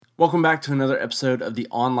Welcome back to another episode of the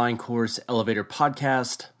Online Course Elevator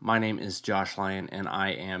Podcast. My name is Josh Lyon and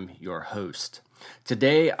I am your host.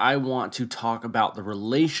 Today I want to talk about the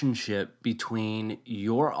relationship between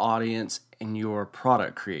your audience and your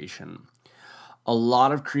product creation. A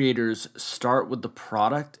lot of creators start with the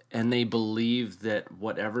product and they believe that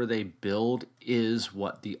whatever they build is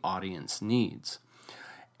what the audience needs.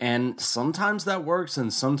 And sometimes that works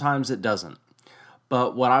and sometimes it doesn't.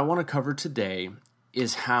 But what I want to cover today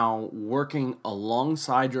is how working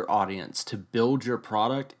alongside your audience to build your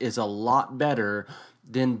product is a lot better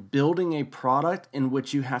than building a product in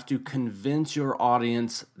which you have to convince your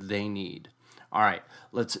audience they need. All right,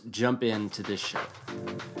 let's jump into this show.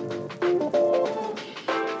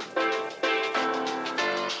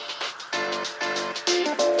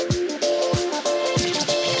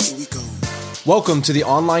 Welcome to the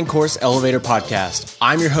Online Course Elevator Podcast.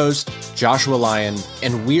 I'm your host, Joshua Lyon,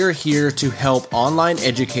 and we're here to help online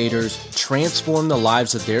educators transform the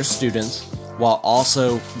lives of their students while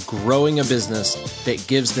also growing a business that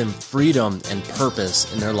gives them freedom and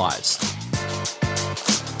purpose in their lives.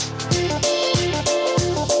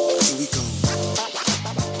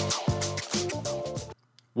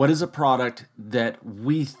 What is a product that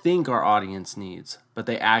we think our audience needs, but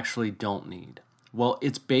they actually don't need? Well,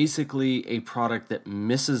 it's basically a product that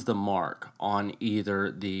misses the mark on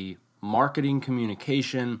either the marketing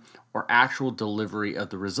communication or actual delivery of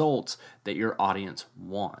the results that your audience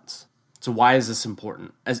wants. So why is this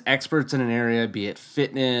important? As experts in an area, be it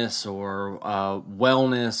fitness or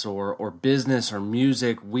wellness or business or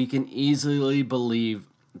music, we can easily believe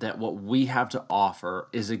that what we have to offer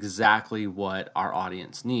is exactly what our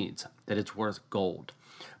audience needs, that it's worth gold.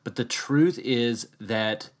 But the truth is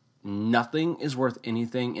that nothing is worth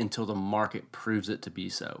anything until the market proves it to be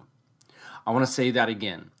so. I want to say that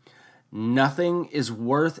again. Nothing is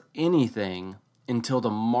worth anything until the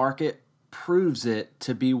market proves it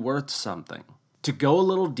to be worth something. To go a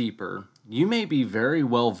little deeper, you may be very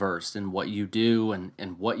well versed in what you do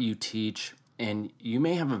and what you teach, and you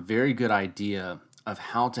may have a very good idea of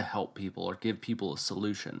how to help people or give people a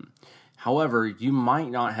solution. However, you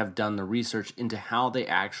might not have done the research into how they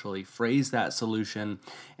actually phrase that solution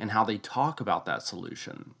and how they talk about that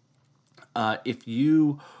solution. If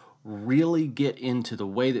you really get into the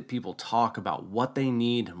way that people talk about what they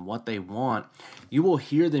need and what they want, you will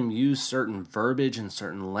hear them use certain verbiage and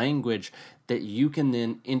certain language that you can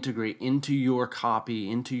then integrate into your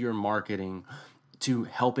copy, into your marketing to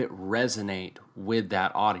help it resonate with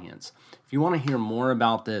that audience. If you want to hear more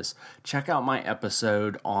about this, check out my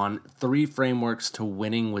episode on 3 frameworks to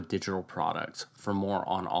winning with digital products for more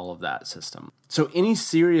on all of that system. So any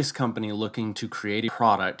serious company looking to create a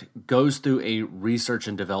product goes through a research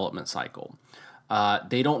and development cycle.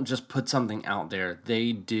 They don't just put something out there.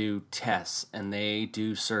 They do tests and they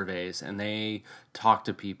do surveys and they talk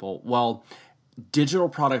to people. Well, digital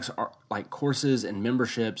products are like courses and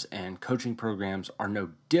memberships and coaching programs are no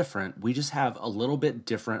different. We just have a little bit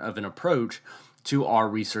different of an approach to our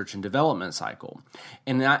research and development cycle.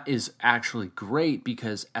 And that is actually great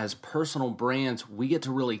because as personal brands, we get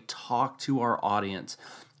to really talk to our audience,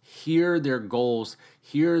 hear their goals,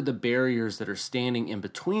 hear the barriers that are standing in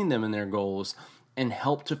between them and their goals, and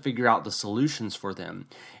help to figure out the solutions for them.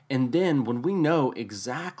 And then when we know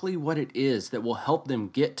exactly what it is that will help them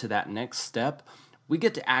get to that next step, we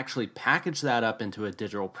get to actually package that up into a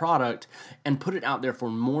digital product and put it out there for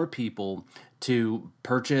more people to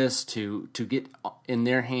purchase, to get in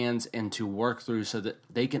their hands and to work through so that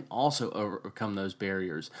they can also overcome those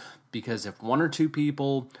barriers. Because if 1 or 2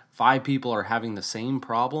 people, 5 people are having the same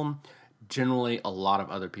problem, generally a lot of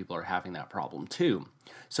other people are having that problem too.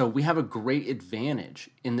 So we have a great advantage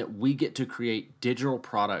in that we get to create digital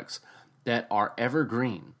products that are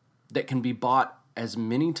evergreen, that can be bought as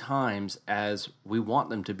many times as we want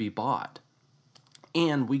them to be bought.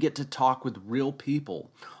 And we get to talk with real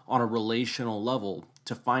people on a relational level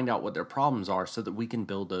to find out what their problems are so that we can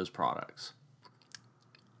build those products.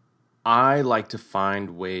 I like to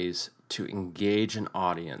find ways to engage an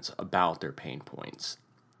audience about their pain points.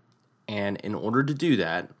 And in order to do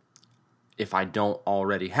that, if I don't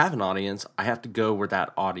already have an audience, I have to go where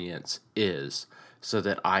that audience is so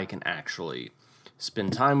that I can actually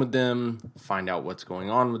spend time with them, find out what's going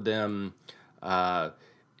on with them,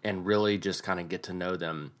 and really just kind of get to know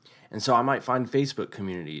them. And so I might find Facebook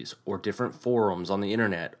communities or different forums on the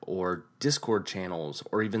internet or Discord channels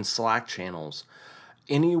or even Slack channels,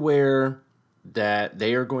 anywhere that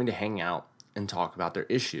they are going to hang out and talk about their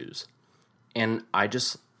issues. And I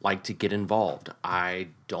just like to get involved. I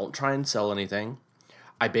don't try and sell anything.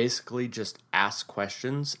 I basically just ask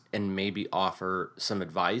questions and maybe offer some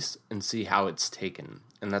advice and see how it's taken.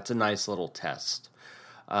 And that's a nice little test.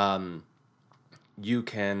 You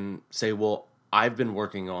can say, well, I've been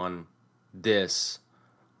working on this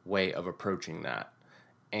way of approaching that.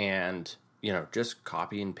 And, just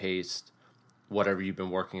copy and paste whatever you've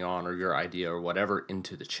been working on or your idea or whatever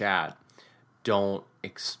into the chat. Don't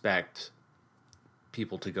expect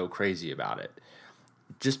people to go crazy about it.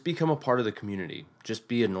 Just become a part of the community. Just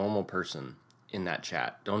be a normal person in that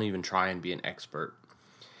chat. Don't even try and be an expert.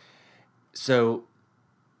 So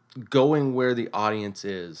going where the audience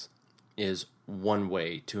is one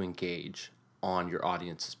way to engage on your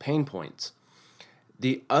audience's pain points.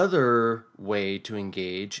 The other way to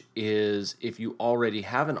engage is if you already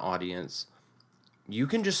have an audience, you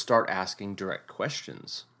can just start asking direct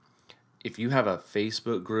questions. If you have a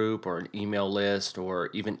Facebook group or an email list or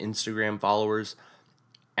even Instagram followers,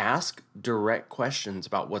 ask direct questions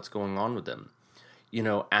about what's going on with them.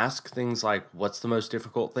 Ask things like, what's the most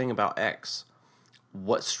difficult thing about X?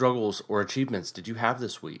 What struggles or achievements did you have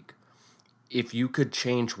this week? If you could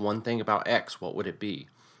change one thing about X, what would it be?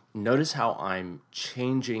 Notice how I'm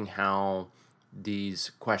changing how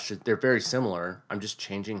these questions, they're very similar. I'm just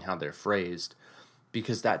changing how they're phrased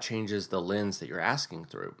because that changes the lens that you're asking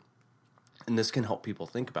through. And this can help people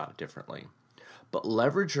think about it differently. But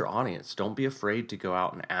leverage your audience. Don't be afraid to go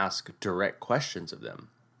out and ask direct questions of them.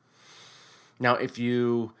 Now, if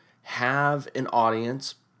you have an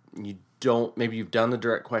audience, maybe you've done the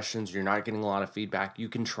direct questions, you're not getting a lot of feedback, you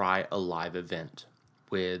can try a live event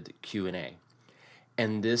with Q&A.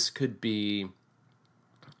 And this could be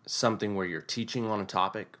something where you're teaching on a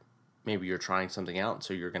topic. Maybe you're trying something out,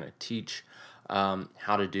 so you're going to teach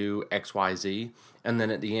how to do X, Y, Z, and then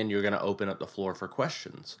at the end you're going to open up the floor for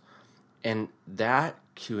questions. And that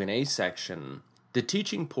Q&A section, the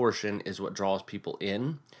teaching portion is what draws people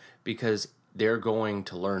in because they're going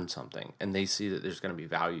to learn something and they see that there's going to be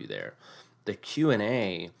value there. The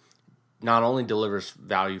Q&A not only delivers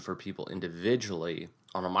value for people individually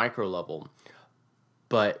on a micro level,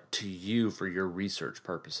 but to you for your research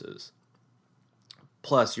purposes.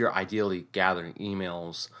 Plus, you're ideally gathering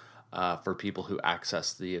emails for people who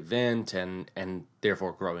access the event and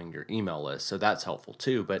therefore growing your email list. So that's helpful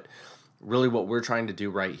too. But really what we're trying to do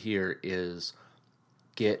right here is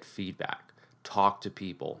get feedback, talk to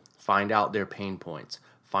people, find out their pain points,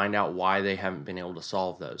 find out why they haven't been able to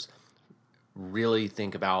solve those. Really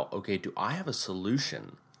think about, okay, do I have a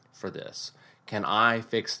solution for this? Can I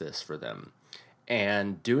fix this for them?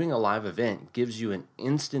 And doing a live event gives you an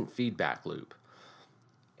instant feedback loop.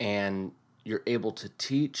 And you're able to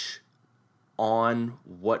teach on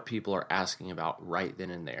what people are asking about right then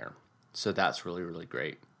and there. So that's really, really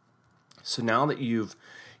great. So now that you've,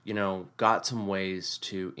 got some ways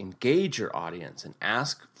to engage your audience and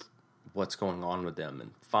ask what's going on with them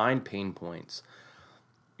and find pain points,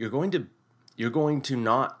 you're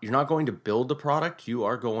not going to build the product, you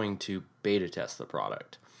are going to beta test the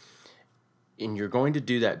product. And you're going to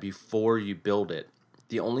do that before you build it.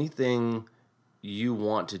 The only thing you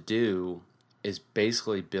want to do is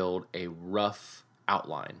basically build a rough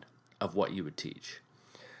outline of what you would teach.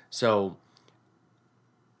 So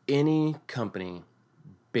any company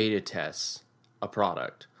beta tests a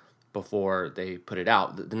product before they put it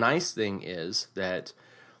out. The nice thing is that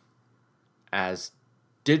as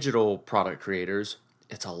digital product creators,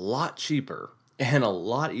 it's a lot cheaper and a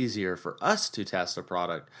lot easier for us to test a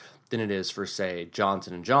product than it is for, say,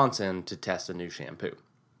 Johnson & Johnson to test a new shampoo.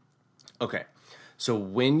 Okay, so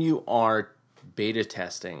when you are beta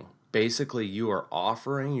testing, basically you are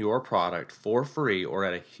offering your product for free or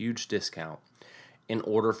at a huge discount in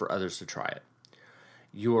order for others to try it.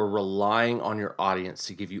 You are relying on your audience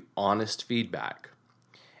to give you honest feedback.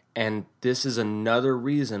 And this is another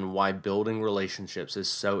reason why building relationships is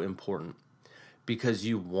so important, because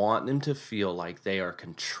you want them to feel like they are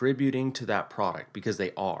contributing to that product, because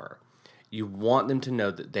they are. You want them to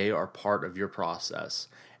know that they are part of your process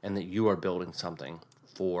and that you are building something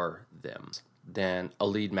for them. Then a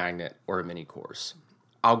lead magnet or a mini course.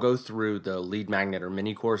 I'll go through the lead magnet or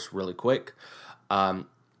mini course really quick.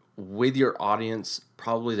 With your audience,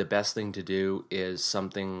 probably the best thing to do is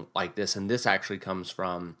something like this. And this actually comes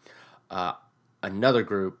from another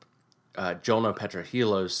group, Jono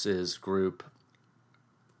Petrahilos' group.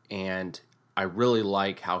 And I really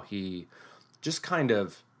like how he just kind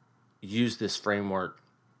of used this framework.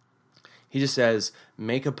 He just says,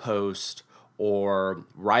 make a post or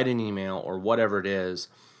write an email or whatever it is.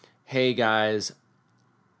 Hey guys,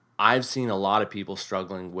 I've seen a lot of people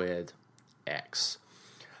struggling with X.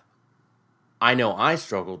 I know I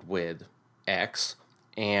struggled with X,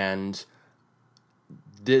 and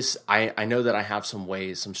this I know that I have some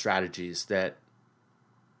ways, some strategies that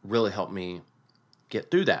really help me get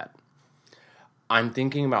through that. I'm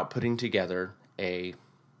thinking about putting together a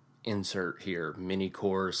insert here, mini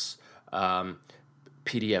course,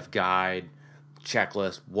 PDF guide,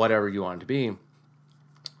 checklist, whatever you want it to be,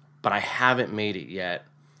 but I haven't made it yet.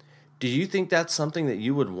 Do you think that's something that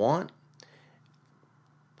you would want?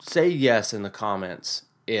 Say yes in the comments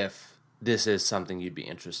if this is something you'd be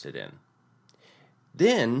interested in.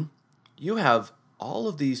 Then you have all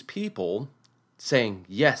of these people saying,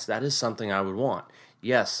 yes, that is something I would want.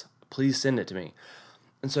 Yes, please send it to me.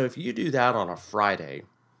 And so if you do that on a Friday,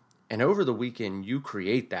 and over the weekend you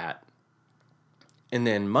create that, and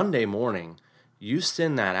then Monday morning you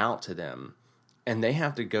send that out to them, and they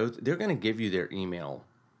have to go, they're going to give you their email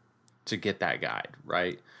to get that guide,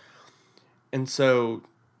 right? And so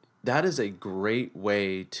that is a great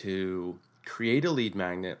way to create a lead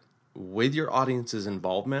magnet with your audience's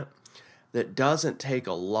involvement that doesn't take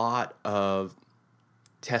a lot of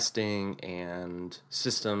testing and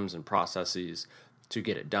systems and processes to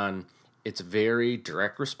get it done. It's very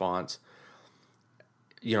direct response.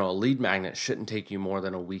 A lead magnet shouldn't take you more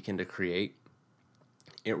than a weekend to create.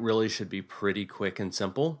 It really should be pretty quick and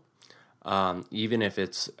simple. Even if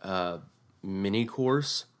it's a mini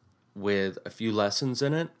course with a few lessons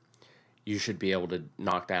in it, you should be able to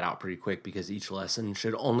knock that out pretty quick because each lesson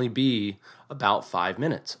should only be about 5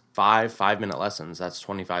 minutes. 5-minute lessons, that's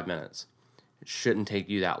 25 minutes. It shouldn't take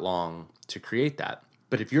you that long to create that.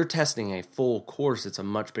 But if you're testing a full course, it's a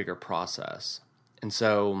much bigger process. And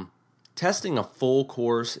so testing a full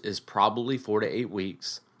course is probably 4 to 8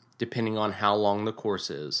 weeks, depending on how long the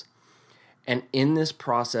course is. And in this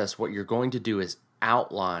process, what you're going to do is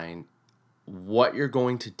outline what you're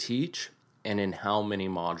going to teach and in how many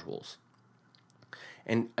modules.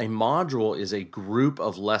 And a module is a group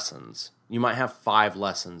of lessons. You might have 5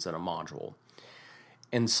 lessons in a module.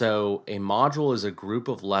 And so a module is a group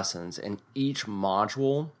of lessons, and each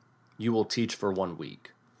module you will teach for 1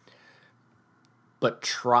 week. But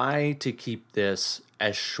try to keep this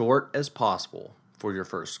as short as possible for your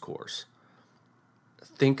first course.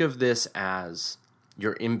 Think of this as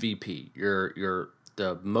your MVP, your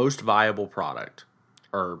the most viable product,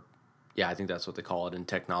 or I think that's what they call it in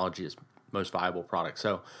technology, is most viable product.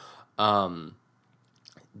 So,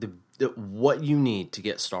 what you need to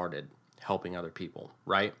get started helping other people,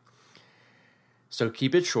 right? So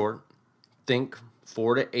keep it short. Think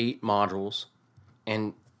 4 to 8 modules,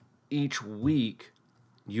 and each week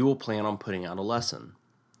you will plan on putting out a lesson.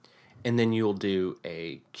 And then you'll do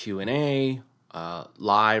a Q&A,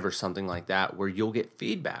 live or something like that, where you'll get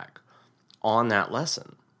feedback on that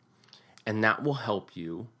lesson. And that will help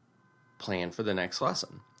you plan for the next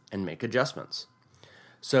lesson and make adjustments.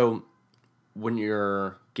 So when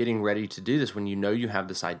you're getting ready to do this, when you know you have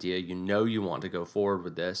this idea, you know you want to go forward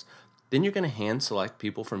with this, then you're going to hand select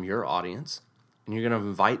people from your audience, and you're going to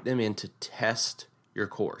invite them in to test your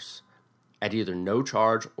course at either no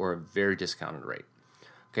charge or a very discounted rate.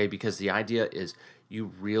 Okay, because the idea is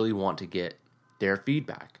you really want to get their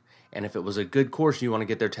feedback. And if it was a good course, you want to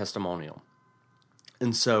get their testimonial.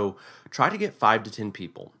 And so try to get 5 to 10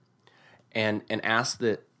 people and ask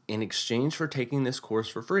that in exchange for taking this course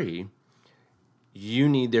for free, you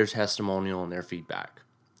need their testimonial and their feedback.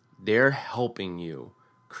 They're helping you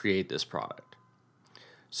create this product.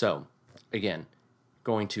 So again,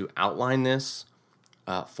 going to outline this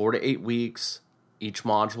 4 to 8 weeks. Each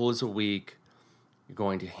module is a week. You're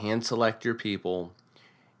going to hand select your people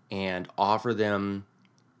and offer them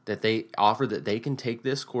that they can take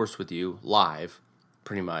this course with you live,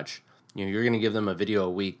 pretty much. You're going to give them a video a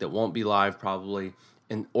week that won't be live probably,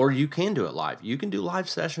 or you can do it live. You can do live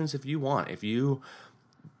sessions if you want. If you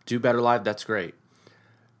do better live, that's great.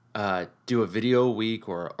 Do a video a week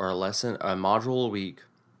or a lesson, a module a week,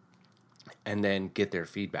 and then get their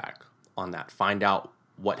feedback on that. Find out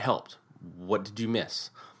what helped. What did you miss?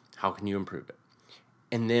 How can you improve it?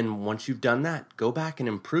 And then once you've done that, go back and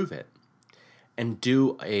improve it and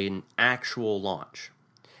do an actual launch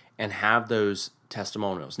and have those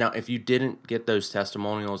testimonials. Now, if you didn't get those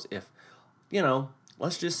testimonials,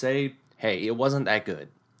 let's just say, hey, it wasn't that good.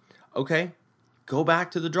 Okay, go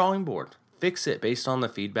back to the drawing board. Fix it based on the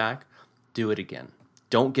feedback. Do it again.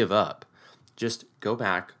 Don't give up. Just go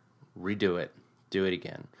back, redo it, do it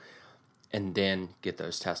again, and then get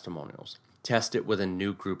those testimonials. Test it with a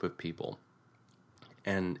new group of people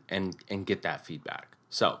and get that feedback.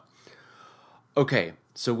 So, okay,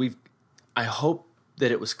 so I hope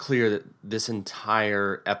that it was clear that this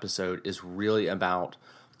entire episode is really about,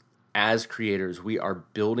 as creators, we are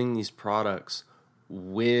building these products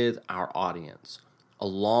with our audience,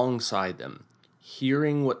 alongside them,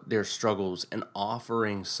 hearing what their struggles and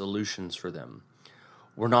offering solutions for them.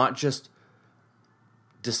 We're not just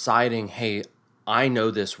deciding, hey, I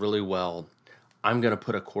know this really well. I'm going to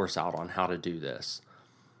put a course out on how to do this.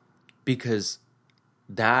 Because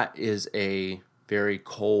that is a very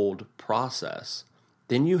cold process.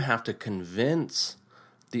 Then you have to convince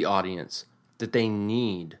the audience that they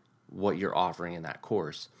need what you're offering in that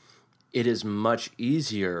course. It is much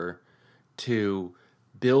easier to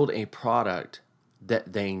build a product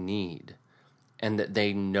that they need and that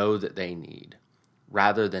they know that they need,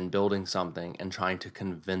 rather than building something and trying to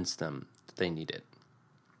convince them that they need it.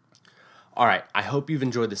 All right, I hope you've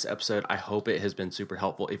enjoyed this episode. I hope it has been super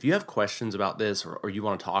helpful. If you have questions about this, or you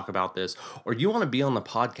want to talk about this, or you want to be on the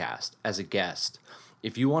podcast as a guest,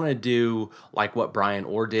 if you want to do like what Brian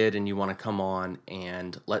Orr did and you want to come on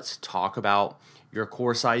and let's talk about your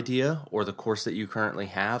course idea or the course that you currently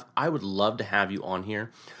have, I would love to have you on here.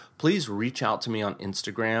 Please reach out to me on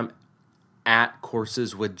Instagram at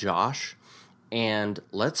Courses with Josh, and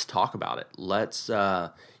let's talk about it. Let's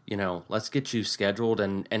get you scheduled.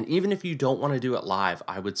 And even if you don't want to do it live,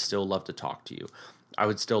 I would still love to talk to you. I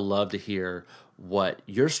would still love to hear what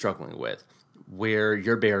you're struggling with, where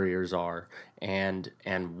your barriers are, and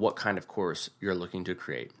what kind of course you're looking to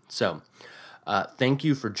create. So thank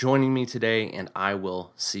you for joining me today, and I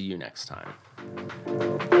will see you next time.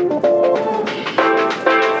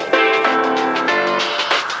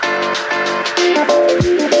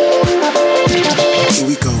 Here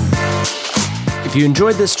we go. If you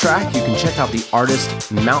enjoyed this track, you can check out the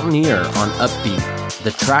artist Mountaineer on Upbeat.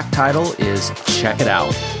 The track title is Check It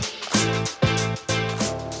Out.